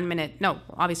in the 1 minute, no,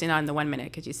 obviously not in the 1 minute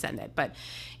because you send it, but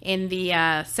in the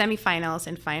semifinals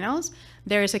and finals,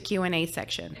 there is a Q&A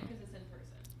section. Because it's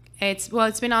in person.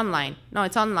 It's been online. No,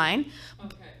 it's online.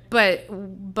 Okay. But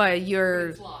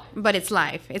it's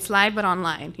live. It's live, but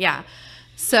online. Yeah.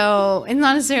 So it's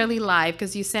not necessarily live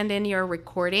because you send in your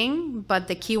recording, but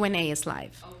the Q&A is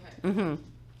live. Okay. Mm-hmm.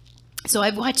 So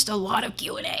I've watched a lot of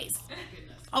Q&As,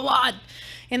 a lot,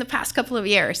 in the past couple of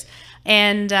years,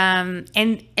 and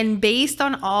based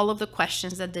on all of the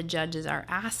questions that the judges are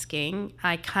asking,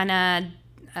 I kind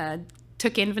of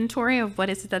took inventory of what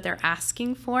is it that they're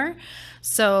asking for.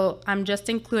 So I'm just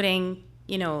including,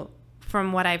 you know,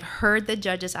 from what I've heard the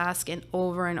judges ask and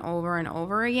over and over and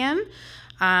over again.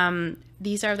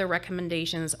 These are the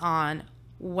recommendations on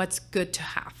what's good to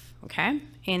have. Okay.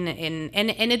 And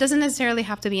it doesn't necessarily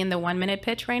have to be in the 1 minute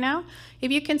pitch right now.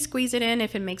 If you can squeeze it in,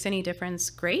 if it makes any difference,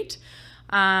 great.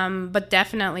 But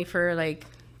definitely for like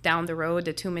down the road,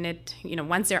 the 2 minute, you know,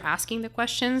 once they're asking the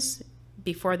questions,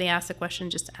 before they ask the question,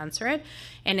 just answer it.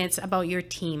 And it's about your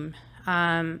team.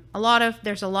 There's a lot of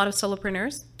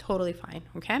solopreneurs, totally fine.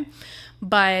 Okay.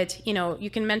 But you know, you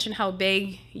can mention how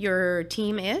big your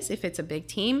team is, if it's a big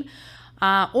team.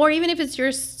 Or even if it's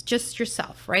just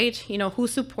yourself, right? You know, who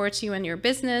supports you in your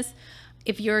business.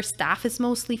 If your staff is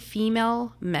mostly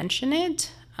female, mention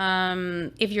it.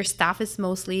 If your staff is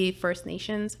mostly First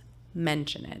Nations,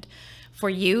 mention it.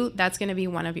 For you, that's going to be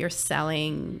one of your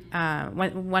selling,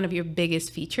 one of your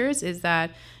biggest features is that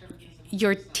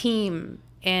your team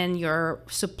and your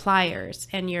suppliers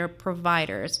and your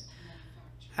providers,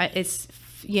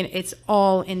 it's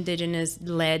all Indigenous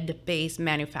led based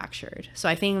manufactured. So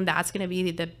I think that's going to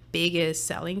be the biggest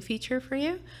selling feature for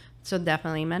you. So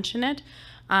definitely mention it.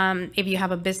 If you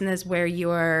have a business where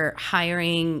you're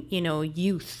hiring, you know,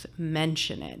 youth,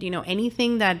 mention it. You know,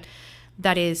 anything that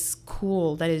is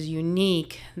cool, that is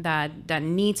unique, that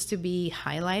needs to be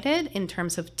highlighted in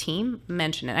terms of team,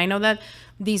 mention it. I know that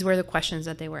these were the questions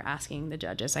that they were asking the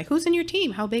judges, like, who's in your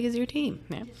team? How big is your team?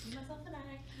 Yeah.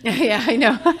 Yeah, I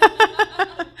know. I'm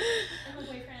a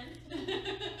boyfriend.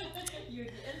 You're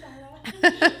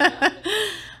the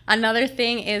Another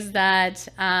thing is that,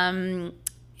 and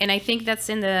I think that's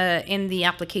in the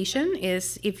application,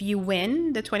 is if you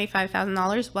win the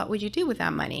 $25,000, what would you do with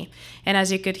that money? And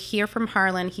as you could hear from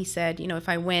Harlan, he said, you know, if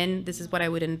I win, this is what I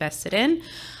would invest it in.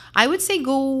 I would say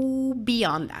go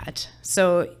beyond that.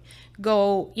 So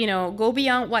go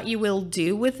beyond what you will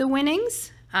do with the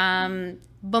winnings.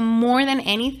 But more than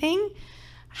anything,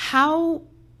 how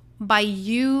by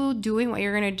you doing what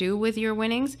you're going to do with your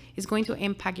winnings is going to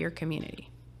impact your community.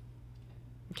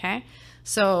 Okay?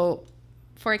 So,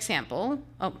 for example,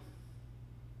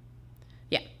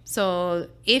 so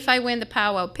if I win the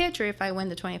powwow pitch or if I win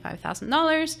the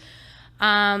 $25,000,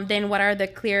 then what are the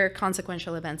clear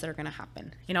consequential events that are going to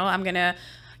happen? You know, I'm going to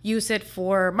use it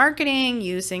for marketing,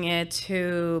 using it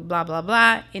to blah, blah,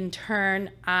 blah. In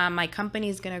turn, my company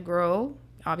is going to grow,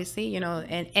 obviously, you know,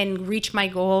 and reach my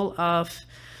goal of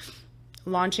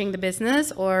launching the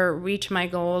business or reach my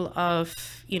goal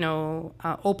of,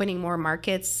 opening more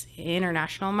markets,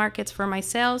 international markets for my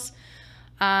sales.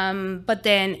 But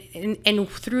then, and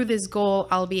through this goal,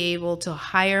 I'll be able to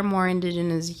hire more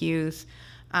Indigenous youth,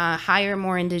 hire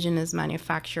more Indigenous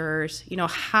manufacturers.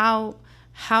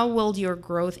 How will your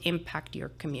growth impact your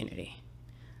community?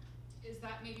 Is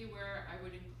that maybe where I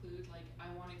would include, like, I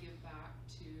want to give back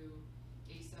to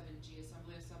A7G,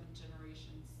 Assembly of Seven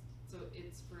Generations, so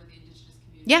it's for the Indigenous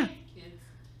community, Yeah. kids.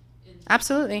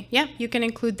 Absolutely. Yeah, you can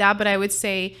include that, but I would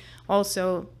say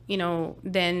also,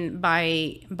 then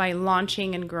by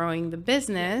launching and growing the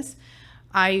business,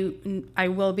 I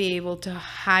will be able to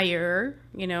hire,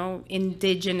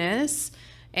 Indigenous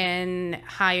and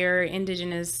hire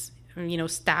Indigenous,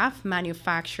 staff,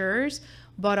 manufacturers,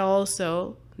 but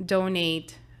also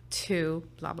donate to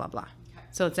blah, blah, blah. Okay.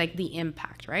 So it's like the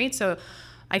impact, right? So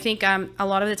I think a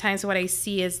lot of the times what I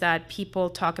see is that people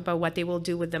talk about what they will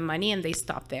do with the money and they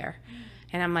stop there.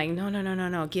 And I'm like,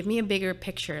 no. Give me a bigger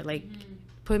picture. Like,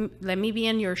 let me be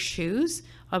in your shoes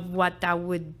of what that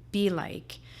would be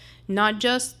like. Not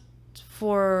just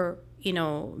for,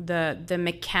 the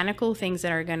mechanical things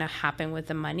that are going to happen with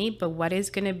the money, but what is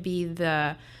going to be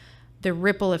the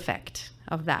ripple effect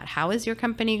of that? How is your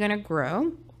company going to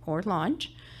grow or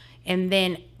launch? And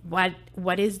then what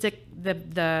is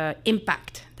the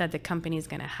impact that the company is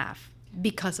going to have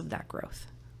because of that growth?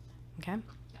 Okay.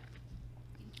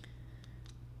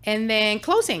 And then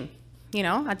closing,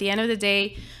 at the end of the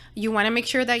day, you want to make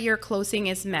sure that your closing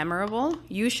is memorable.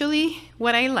 Usually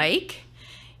what I like,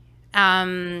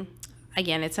 again,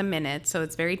 it's a minute, so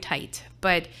it's very tight.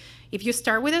 But if you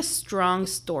start with a strong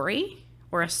story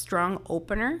or a strong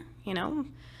opener,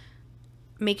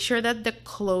 make sure that the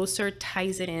closer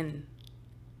ties it in,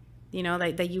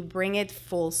 that you bring it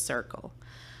full circle.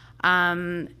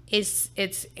 It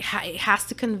has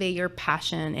to convey your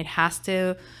passion. It has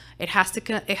to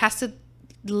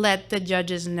let the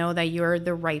judges know that you're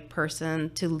the right person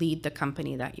to lead the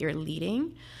company that you're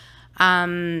leading.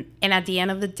 And at the end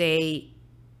of the day,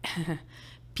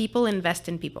 people invest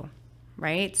in people,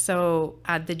 right? So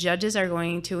the judges are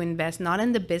going to invest not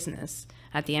in the business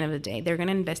at the end of the day. They're going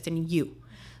to invest in you.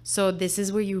 So this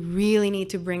is where you really need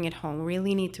to bring it home,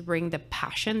 really need to bring the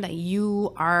passion that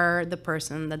you are the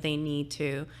person that they need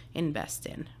to invest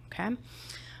in, okay?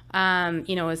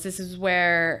 This is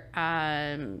where,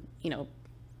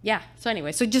 yeah. So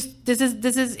anyway, so just, this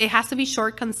is, it has to be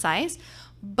short, concise,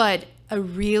 but a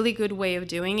really good way of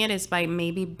doing it is by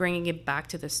maybe bringing it back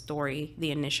to the story, the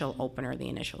initial opener, the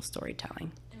initial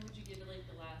storytelling. And would you give it like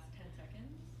the last 10 seconds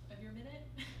of your minute?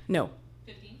 No.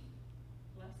 15?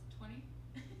 Less? 20?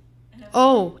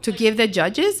 Oh, to give the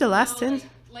judges the last 10?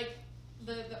 Like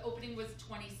the opening was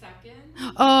 20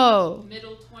 seconds. Oh,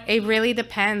 Middle 20. it really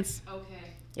depends.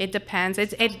 Okay. It depends.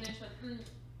 Finish with,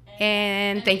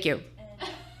 And thank you.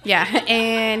 Yeah.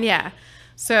 And yeah.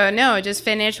 So no, just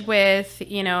finish with,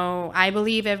 I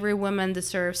believe every woman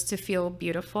deserves to feel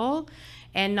beautiful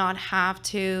and not have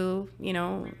to,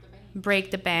 break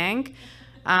the bank.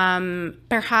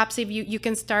 Perhaps if you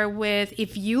can start with,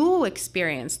 if you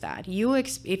experience that,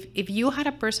 if you had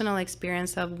a personal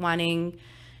experience of wanting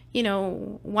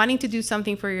to do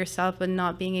something for yourself but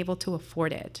not being able to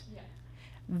afford it. Yeah.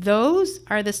 Those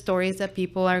are the stories that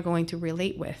people are going to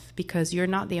relate with because you're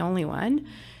not the only one.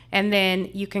 And then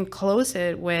you can close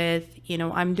it with,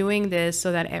 I'm doing this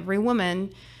so that every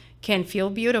woman can feel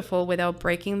beautiful without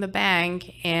breaking the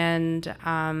bank and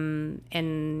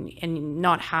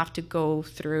not have to go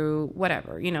through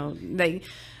whatever, like,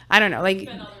 I don't know, like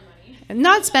spend all their money.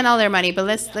 Not spend all their money, but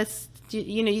let's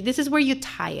this is where you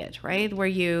tie it, right? Where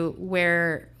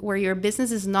your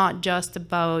business is not just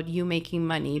about you making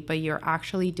money, but you're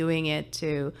actually doing it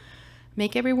to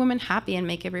make every woman happy and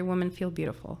make every woman feel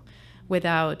beautiful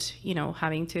without,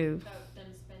 having to. Without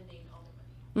them spending all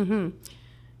their money. Mm-hmm.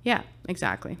 Yeah,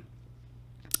 exactly.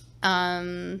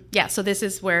 Yeah, so this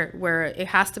is where it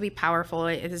has to be powerful.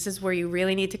 This is where you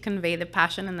really need to convey the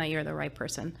passion and that you're the right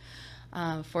person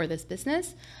for this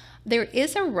business. There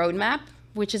is a roadmap,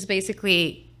 which is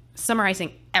basically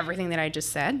summarizing everything that I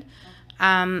just said.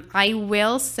 I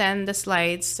will send the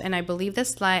slides, and I believe the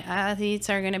slides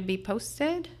are going to be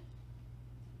posted.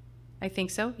 I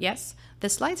think so. Yes, the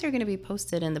slides are going to be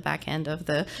posted in the back end of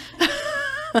the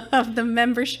of the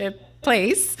membership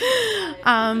place,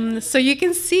 so you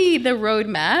can see the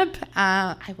roadmap.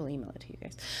 I will email it to you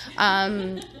guys.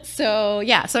 So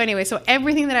yeah. So anyway, so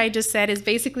everything that I just said is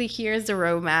basically here's the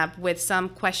roadmap with some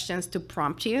questions to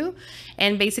prompt you,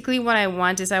 and basically what I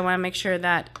want to make sure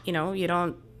that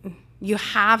you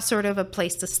have sort of a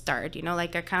place to start.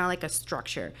 Like a kind of like a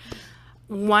structure.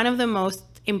 One of the most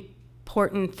important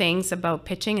important things about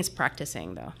pitching is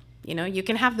practicing, though. You know, you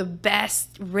can have the best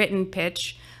written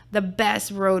pitch, the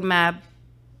best roadmap,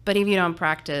 but if you don't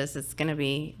practice, it's going to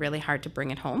be really hard to bring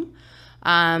it home.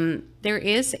 There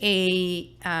is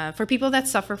for people that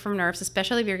suffer from nerves,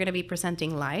 especially if you're going to be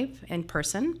presenting live in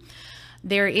person,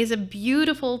 there is a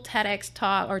beautiful TEDx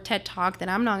talk or TED talk that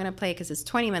I'm not going to play because it's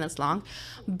 20 minutes long,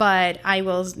 but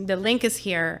the link is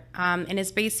here. And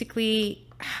it's basically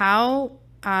how,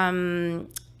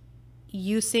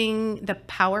 using the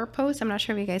power pose. I'm not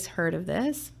sure if you guys heard of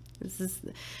this. This is,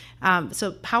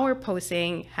 so power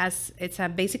posing it's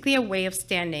basically a way of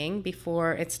standing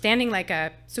it's standing like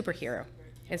a superhero.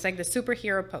 It's like the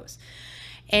superhero pose.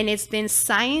 And it's been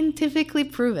scientifically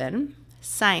proven,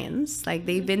 like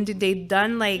they've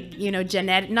done like, you know,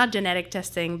 not genetic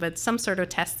testing, but some sort of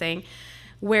testing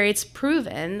where it's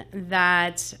proven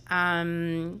that,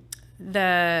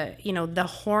 the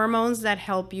hormones that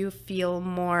help you feel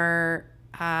more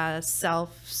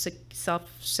self-secure,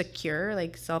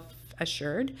 like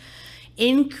self-assured,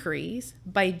 increase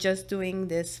by just doing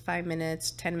this 5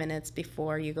 minutes, 10 minutes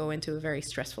before you go into a very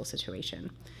stressful situation.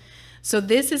 So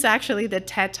this is actually the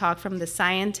TED talk from the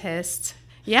scientist.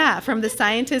 Yeah, from the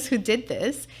scientist who did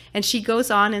this. And she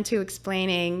goes on into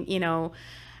explaining, you know,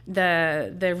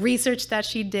 the research that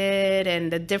she did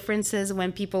and the differences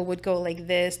when people would go like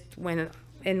this when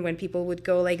people would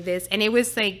go like this. And it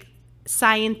was like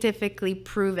scientifically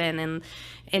proven,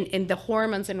 and the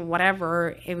hormones and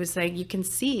whatever, it was like you can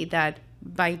see that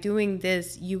by doing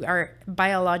this you are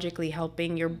biologically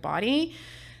helping your body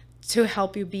to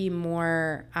help you be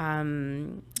more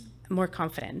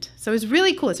confident. So it's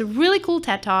really cool. It's a really cool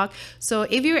TED talk. So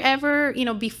if you're ever, you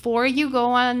know, before you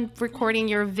go on recording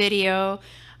your video,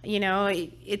 you know,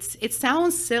 it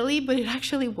sounds silly, but it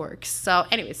actually works. So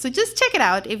anyway, so just check it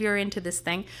out if you're into this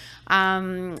thing. You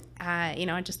know,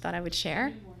 I just thought I would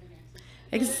share.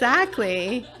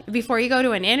 Exactly. Before you go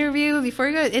to an interview, before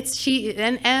you go,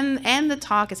 and the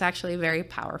talk is actually very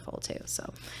powerful too.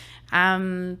 So,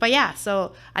 but yeah,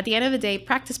 so at the end of the day,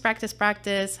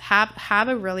 practice, have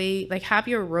a really, like, have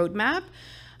your roadmap,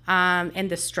 and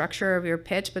the structure of your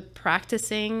pitch, but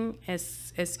practicing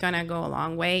is going to go a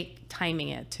long way. Timing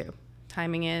it too.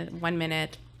 Timing it 1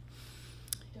 minute.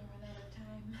 Don't run out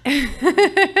of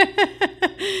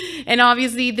time. And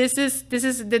obviously this is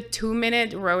the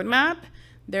 2-minute roadmap.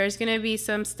 There's going to be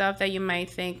some stuff that you might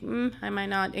think, I might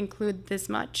not include this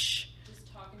much. Just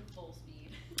talking full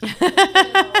speed.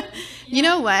 You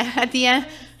know what? At the end,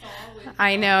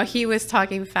 I know he was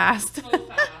talking fast. So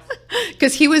fast.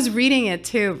 Because he was reading it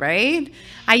too, right?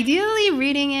 Ideally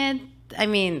reading it, I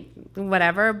mean,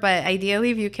 whatever, but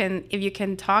ideally if you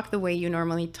can talk the way you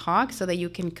normally talk so that you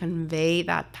can convey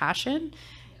that passion,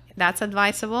 that's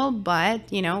advisable.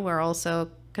 But, you know, we're also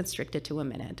constricted to 1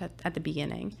 minute at the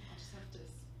beginning.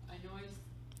 I know I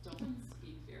don't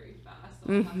speak very fast.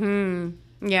 So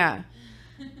Yeah.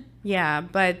 Yeah,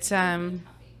 but So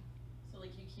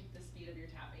like you keep the speed of your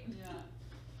tapping.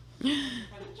 Yeah.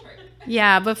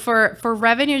 yeah, but for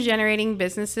revenue generating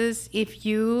businesses, if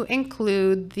you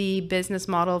include the business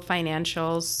model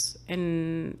financials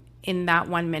in that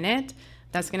 1 minute,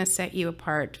 that's going to set you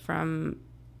apart from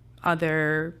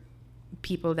other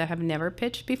people that have never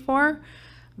pitched before,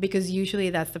 because usually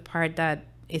that's the part that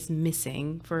is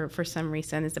missing for some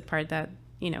reason. Is the part that,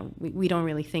 you know, we don't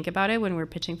really think about it when we're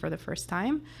pitching for the first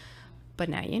time, but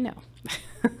now you know.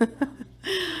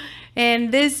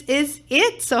 And this is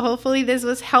it. So hopefully this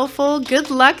was helpful. Good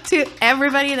luck to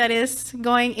everybody that is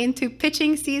going into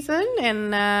pitching season,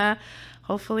 and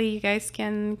hopefully you guys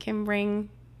can bring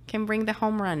the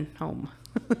home run home.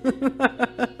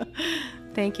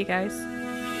 Thank you guys.